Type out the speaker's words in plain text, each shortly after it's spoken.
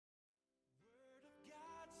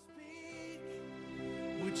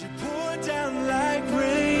You pour down like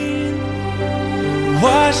rain,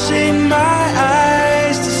 washing my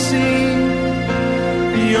eyes to see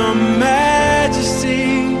your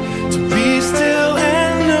majesty, to be still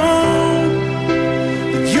and know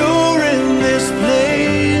that you're in this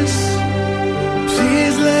place.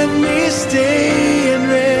 Please let me stay and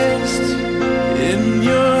rest in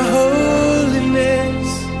your holiness.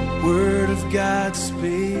 Word of God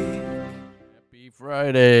speak. Happy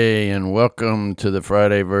Friday, and welcome to the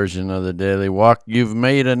Friday version of the Daily Walk. You've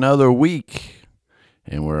made another week,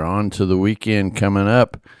 and we're on to the weekend coming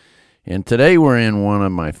up. And today we're in one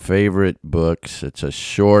of my favorite books. It's a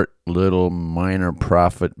short little minor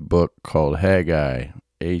prophet book called Haggai,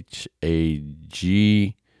 H-A-G-G-A-I.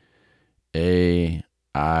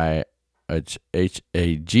 It's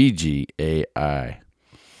H-A-G-G-A-I.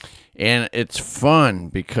 And it's fun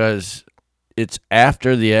because it's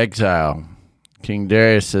after the exile. King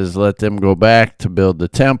Darius says, let them go back to build the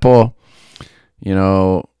temple. You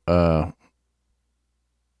know,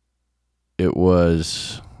 it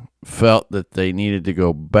was felt that they needed to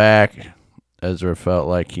go back. Ezra felt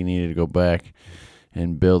like he needed to go back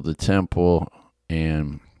and build the temple.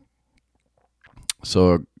 And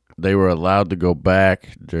so they were allowed to go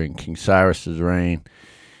back during King Cyrus's reign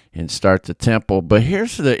and start the temple. But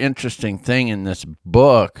here's the interesting thing in this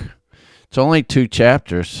book. It's only 2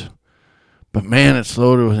 chapters. But man, it's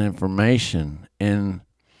loaded with information. And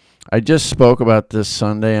I just spoke about this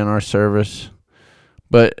Sunday in our service.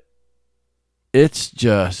 But it's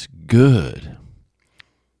just good.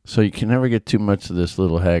 So you can never get too much of this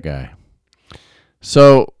little Haggai.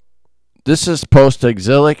 So this is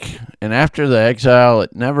post-exilic. And after the exile,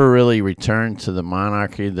 it never really returned to the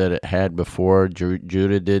monarchy that it had before.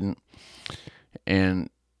 Judah didn't. And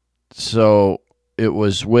so it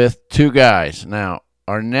was with 2 guys. Now,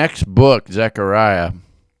 our next book, Zechariah,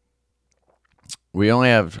 we only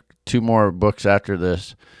have 2 more books after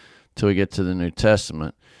this till we get to the New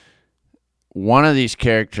Testament. One of these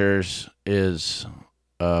characters is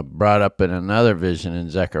brought up in another vision in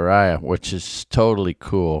Zechariah, which is totally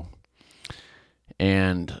cool.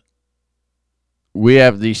 And we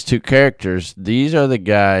have these 2 characters. These are the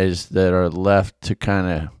guys that are left to kind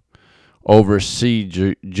of oversee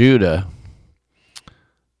Judah,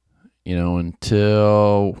 you know,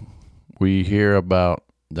 until we hear about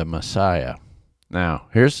the Messiah. Now,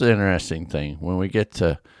 here's the interesting thing. When we get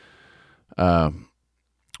to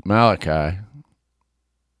Malachi,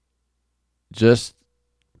 just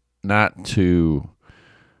not to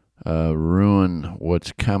ruin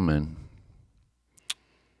what's coming,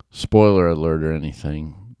 spoiler alert or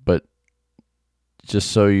anything, but just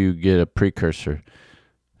so you get a precursor,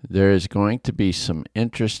 there is going to be some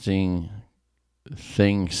interesting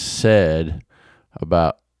things said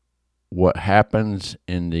about what happens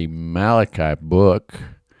in the Malachi book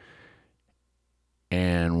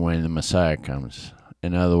and when the Messiah comes.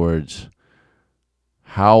 In other words,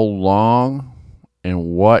 how long and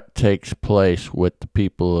what takes place with the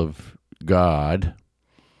people of God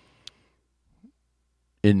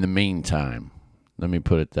in the meantime. Let me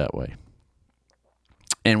put it that way.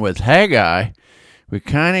 And with Haggai, we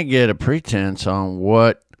kind of get a pretense on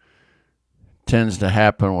what tends to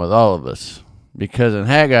happen with all of us. Because in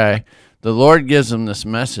Haggai, the Lord gives them this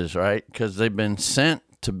message, right? Because they've been sent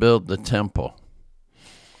to build the temple.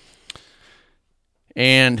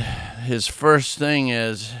 And his first thing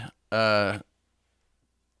is, I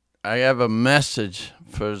have a message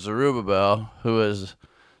for Zerubbabel, who is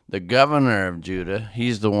the governor of Judah.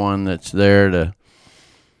 He's the one that's there to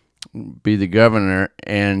be the governor.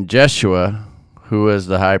 And Jeshua, who is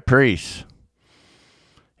the high priest.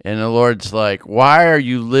 And the Lord's like, why are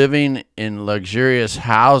you living in luxurious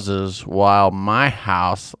houses while my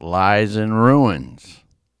house lies in ruins?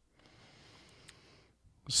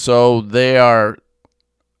 So they are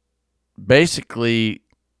basically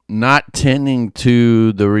not tending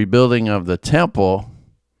to the rebuilding of the temple.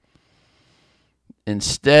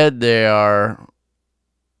 Instead, they are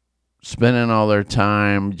spending all their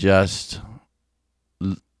time just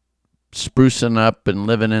sprucing up and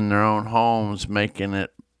living in their own homes, making it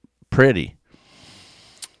pretty.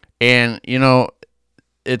 And, you know,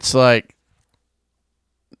 it's like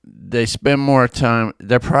they spend more time,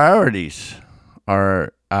 their priorities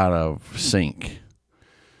are out of sync.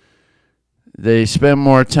 They spend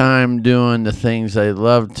more time doing the things they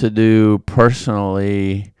love to do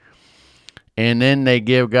personally, and then they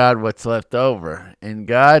give God what's left over. And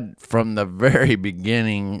God, from the very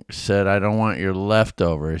beginning, said, I don't want your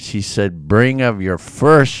leftovers. He said, bring of your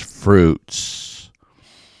first fruits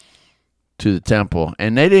to the temple.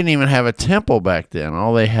 And they didn't even have a temple back then.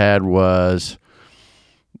 All they had was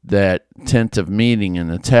that tent of meeting in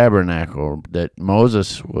the tabernacle, that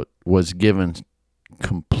Moses was given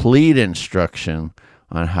complete instruction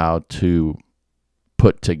on how to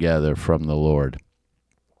put together from the Lord.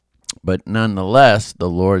 But nonetheless, the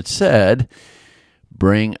Lord said,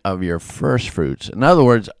 bring of your first fruits. In other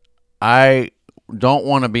words, I don't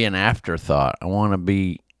want to be an afterthought. I want to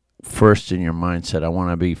be first in your mindset. I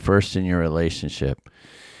want to be first in your relationship.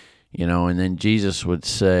 And then Jesus would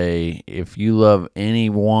say, if you love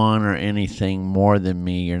anyone or anything more than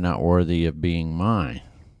me, you're not worthy of being mine.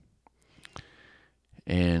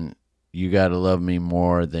 And you got to love me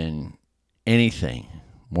more than anything,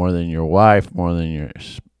 more than your wife, more than your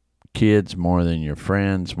kids, more than your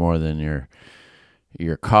friends, more than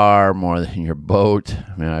your car, more than your boat.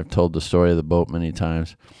 I mean, I've told the story of the boat many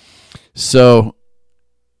times. So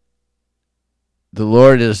the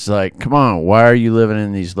Lord is like, come on, why are you living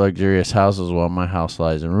in these luxurious houses while my house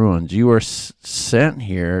lies in ruins? You were sent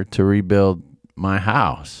here to rebuild my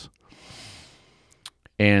house.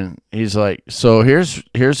 And he's like, so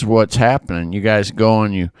here's what's happening. You guys go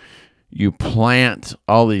and you plant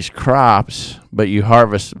all these crops, but you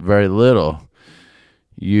harvest very little.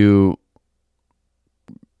 You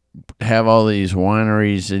have all these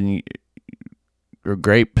wineries and or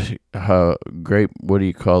grape, what do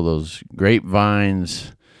you call those?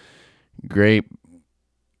 Grapevines,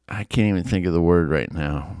 I can't even think of the word right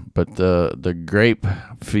now, but the grape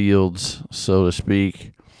fields, so to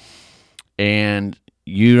speak, and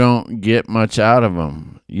you don't get much out of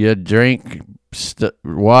them. You drink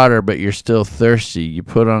water, but you're still thirsty. You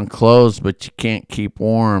put on clothes, but you can't keep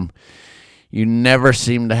warm. You never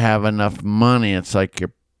seem to have enough money. It's like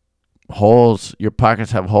your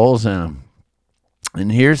pockets have holes in them. And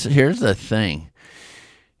here's the thing.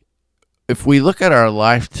 If we look at our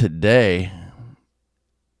life today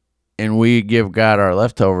and we give God our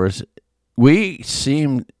leftovers, we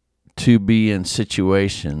seem to be in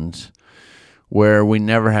situations where we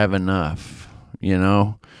never have enough,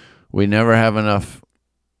 We never have enough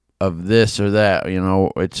of this or that,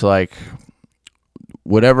 It's like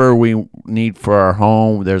whatever we need for our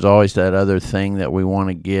home, there's always that other thing that we want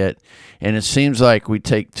to get. And it seems like we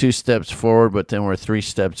take 2 steps forward, but then we're 3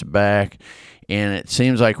 steps back. And it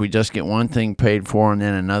seems like we just get one thing paid for and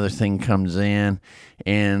then another thing comes in.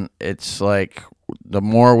 And it's like the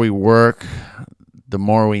more we work, the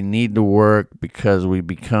more we need to work because we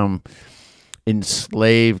become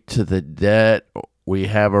enslaved to the debt we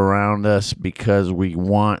have around us because we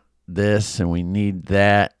want this and we need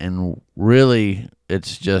that. And really,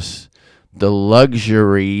 it's just the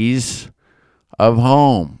luxuries of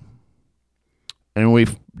home. And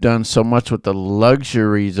we've done so much with the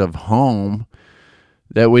luxuries of home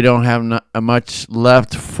that we don't have much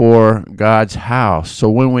left for God's house. So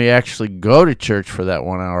when we actually go to church for that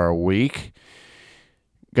 1 hour a week,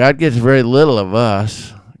 God gets very little of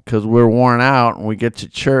us because we're worn out, and we get to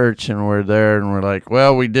church and we're there and we're like,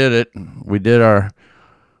 well, we did it. We did our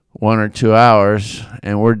 1 or 2 hours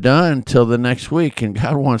and we're done till the next week. And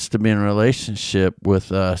God wants to be in a relationship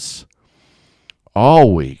with us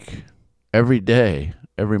all week, every day,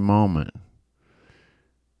 every moment.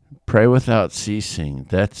 Pray without ceasing.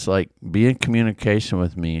 That's like be in communication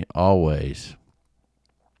with me always.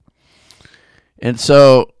 And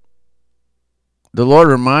so the Lord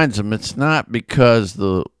reminds them it's not because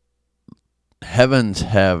the heavens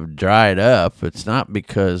have dried up. It's not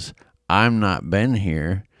because I'm not been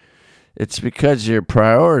here. It's because your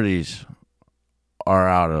priorities are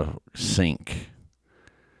out of sync.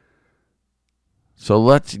 So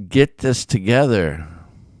let's get this together.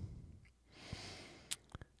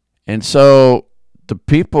 And so the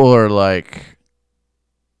people are like,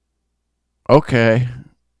 okay.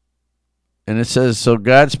 And it says, so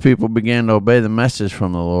God's people began to obey the message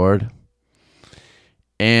from the Lord.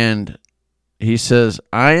 And he says,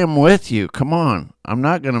 I am with you. Come on. I'm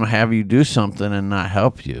not going to have you do something and not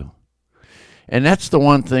help you. And that's the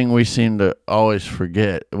one thing we seem to always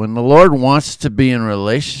forget. When the Lord wants to be in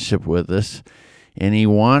relationship with us and he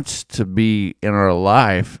wants to be in our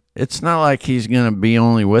life, it's not like he's going to be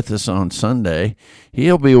only with us on Sunday.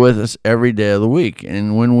 He'll be with us every day of the week.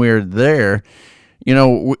 And when we're there,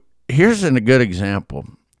 here's a good example.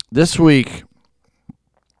 This week,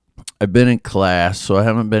 I've been in class, so I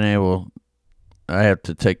have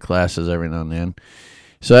to take classes every now and then.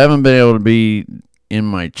 So I haven't been able to be in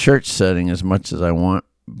my church setting as much as I want,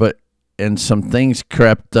 and some things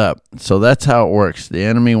crept up. So that's how it works. The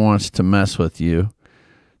enemy wants to mess with you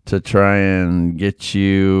to try and get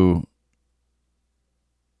you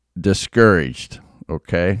discouraged,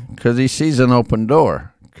 okay? Because he sees an open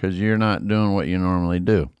door because you're not doing what you normally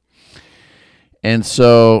do. And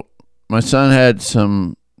so my son had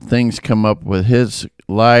some things come up with his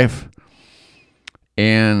life.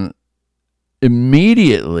 And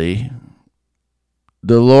immediately,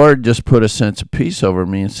 the Lord just put a sense of peace over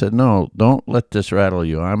me and said, no, don't let this rattle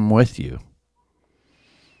you. I'm with you.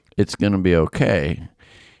 It's going to be okay.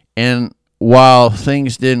 And while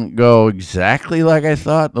things didn't go exactly like I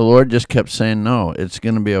thought, the Lord just kept saying, no, it's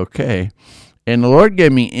going to be okay. And the Lord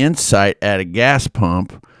gave me insight at a gas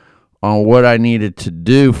pump on what I needed to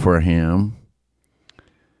do for him.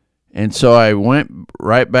 And so I went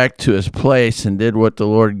right back to his place and did what the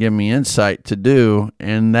Lord gave me insight to do,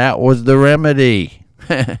 and that was the remedy.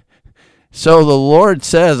 So the Lord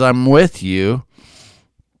says, I'm with you,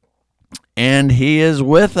 and he is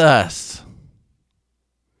with us.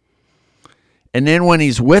 And then when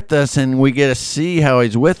he's with us and we get to see how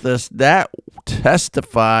he's with us, that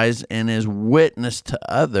testifies and is witness to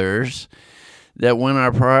others that when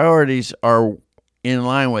our priorities are in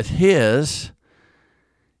line with his,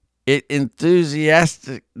 the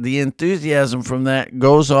enthusiasm from that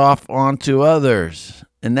goes off onto others.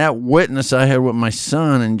 And that witness I had with my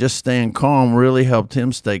son and just staying calm really helped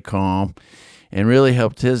him stay calm and really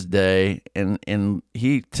helped his day. And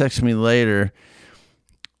he texted me later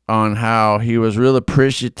on how he was real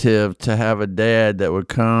appreciative to have a dad that would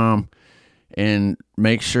come and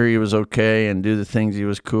make sure he was okay and do the things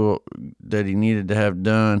that he needed to have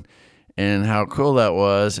done, and how cool that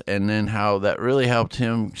was, and then how that really helped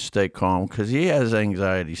him stay calm because he has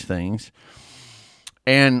anxiety things.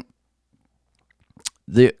 And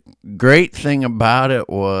the great thing about it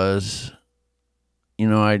was,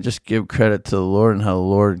 I just give credit to the Lord and how the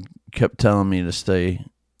Lord kept telling me to stay,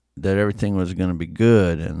 that everything was going to be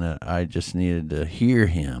good and that I just needed to hear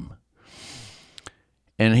him.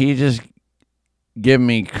 And he just give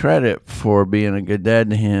me credit for being a good dad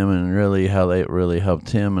to him and really how they really helped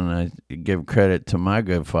him. And I give credit to my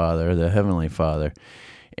good Father, the Heavenly Father.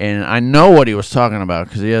 And I know what he was talking about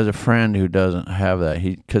because he has a friend who doesn't have that.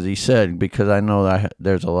 He said, because I know that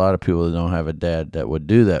there's a lot of people that don't have a dad that would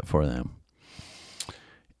do that for them.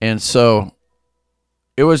 And so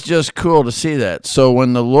it was just cool to see that. So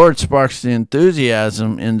when the Lord sparks the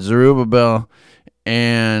enthusiasm in Zerubbabel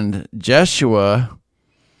and Jeshua,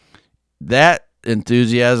 that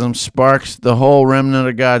enthusiasm sparks the whole remnant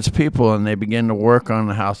of God's people, and they begin to work on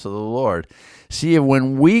the house of the Lord. See,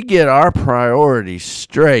 when we get our priorities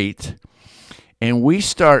straight and we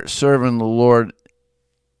start serving the Lord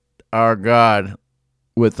our God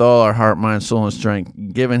with all our heart, mind, soul, and strength,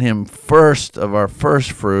 giving him first of our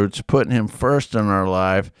first fruits, putting him first in our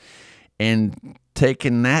life, and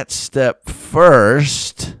taking that step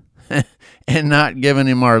first and not giving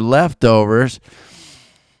him our leftovers,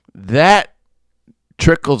 that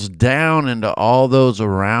trickles down into all those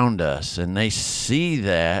around us, and they see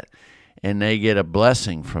that, and they get a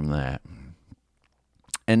blessing from that.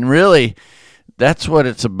 And really, that's what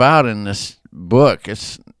it's about in this book.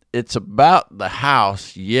 It's about the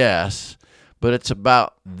house, yes, but it's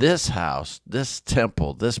about this house, this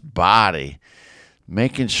temple, this body,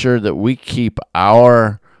 making sure that we keep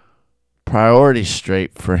our priorities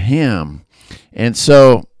straight for him. And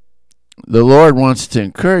so the Lord wants to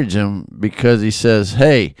encourage him because he says,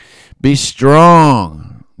 hey, be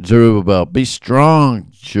strong, Zerubbabel. Be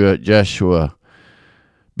strong, Jeshua.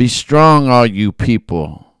 Be strong, all you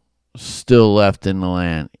people still left in the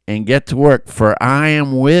land, and get to work, for I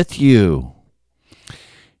am with you.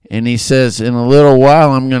 And he says, in a little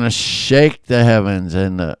while, I'm going to shake the heavens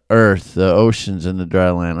and the earth, the oceans and the dry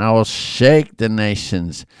land. I will shake the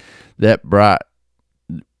nations that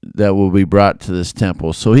will be brought to this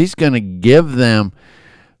temple. So he's going to give them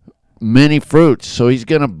many fruits. So he's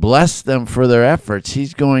going to bless them for their efforts.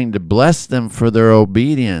 He's going to bless them for their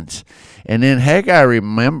obedience. And then Haggai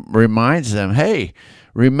reminds them, hey,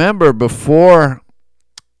 remember before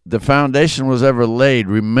the foundation was ever laid,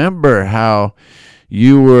 remember how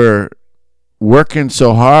you were working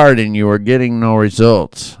so hard and you were getting no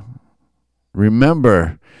results.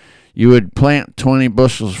 Remember, you would plant 20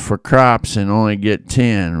 bushels for crops and only get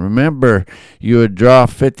 10. Remember, you would draw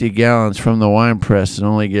 50 gallons from the wine press and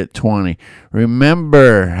only get 20.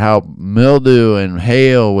 Remember how mildew and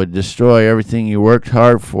hail would destroy everything you worked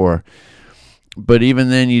hard for. But even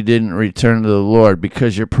then, you didn't return to the Lord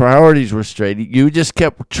because your priorities were straight. You just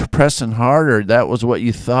kept pressing harder. That was what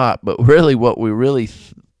you thought. But really, what we really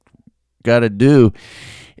got to do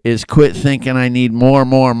is quit thinking I need more,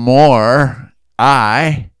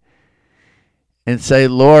 and say,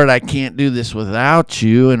 Lord, I can't do this without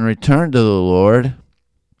you, and return to the Lord.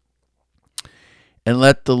 And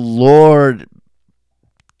let the Lord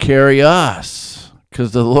carry us.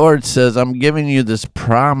 Because the Lord says, I'm giving you this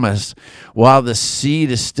promise while the seed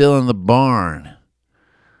is still in the barn.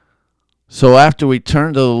 So after we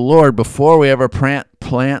turn to the Lord, before we ever plant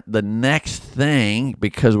the next thing,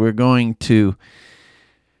 because we're going to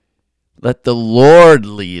let the Lord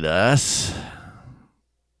lead us,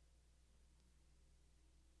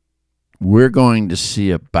 we're going to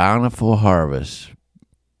see a bountiful harvest.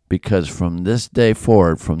 Because from this day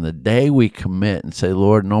forward, from the day we commit and say,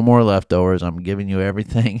 Lord, no more leftovers, I'm giving you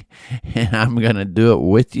everything, and I'm going to do it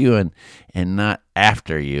with you and not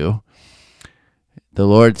after you, the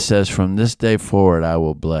Lord says, from this day forward, I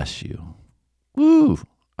will bless you. Woo!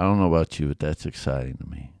 I don't know about you, but that's exciting to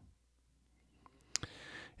me.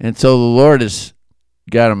 And so the Lord has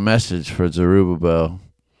got a message for Zerubbabel,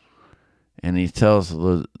 and he tells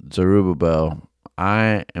Zerubbabel,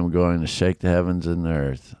 I am going to shake the heavens and the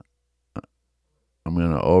earth. I'm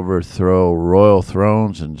going to overthrow royal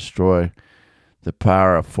thrones and destroy the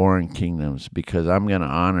power of foreign kingdoms, because I'm going to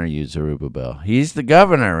honor you, Zerubbabel. He's the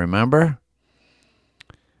governor, remember?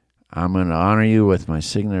 I'm going to honor you with my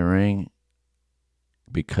signet ring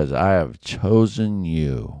because I have chosen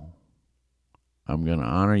you. I'm going to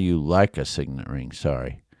honor you like a signet ring,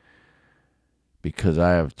 because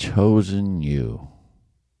I have chosen you.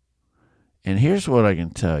 And here's what I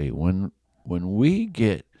can tell you. When we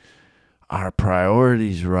get our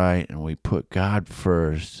priorities right and we put God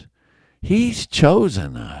first, He's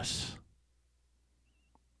chosen us.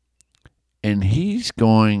 And He's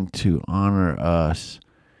going to honor us,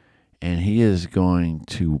 and He is going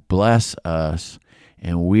to bless us,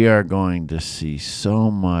 and we are going to see so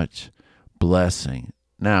much blessing.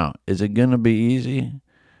 Now, is it going to be easy?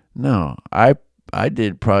 No. I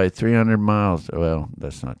did probably 300 miles. Well,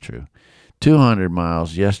 that's not true. 200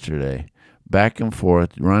 miles yesterday, back and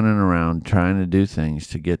forth, running around, trying to do things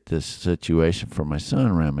to get this situation for my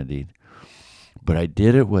son remedied. But I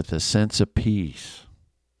did it with a sense of peace,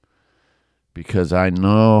 because I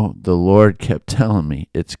know the Lord kept telling me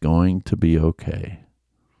it's going to be okay.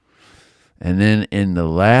 And then in the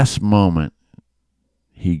last moment,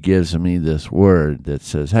 He gives me this word that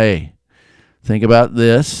says, hey, think about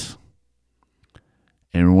this.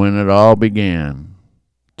 And when it all began,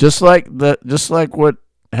 just like what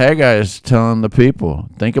Haggai is telling the people,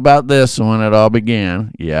 think about this and when it all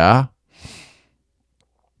began. Yeah.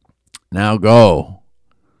 Now go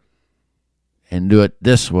and do it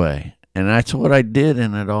this way. And that's what I did,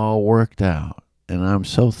 and it all worked out. And I'm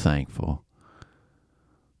so thankful.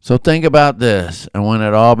 So think about this, and when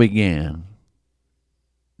it all began,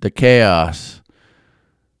 the chaos,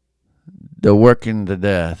 the working to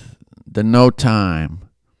death, the no time,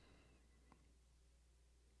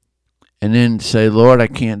 and then say, Lord, I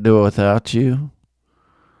can't do it without you.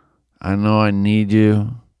 I know I need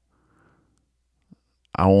you.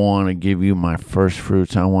 I want to give you my first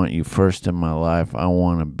fruits. I want you first in my life. I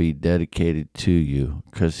want to be dedicated to you,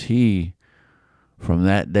 because He, from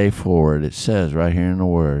that day forward, it says right here in the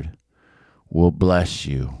Word, will bless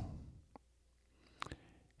you.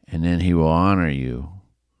 And then He will honor you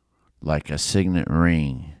like a signet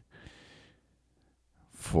ring.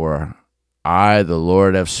 For I, the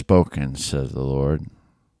Lord, have spoken, says the Lord.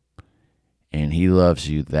 And He loves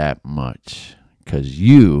you that much, because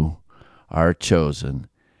you are chosen,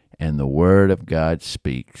 and the Word of God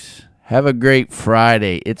speaks. Have a great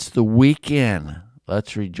Friday. It's the weekend.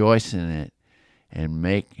 Let's rejoice in it and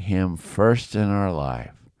make Him first in our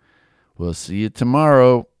life. We'll see you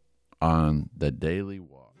tomorrow on the Daily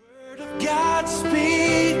Walk. Word of God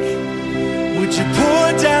speak, would you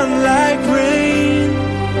pour down like rain,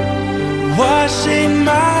 washing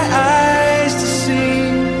my eyes?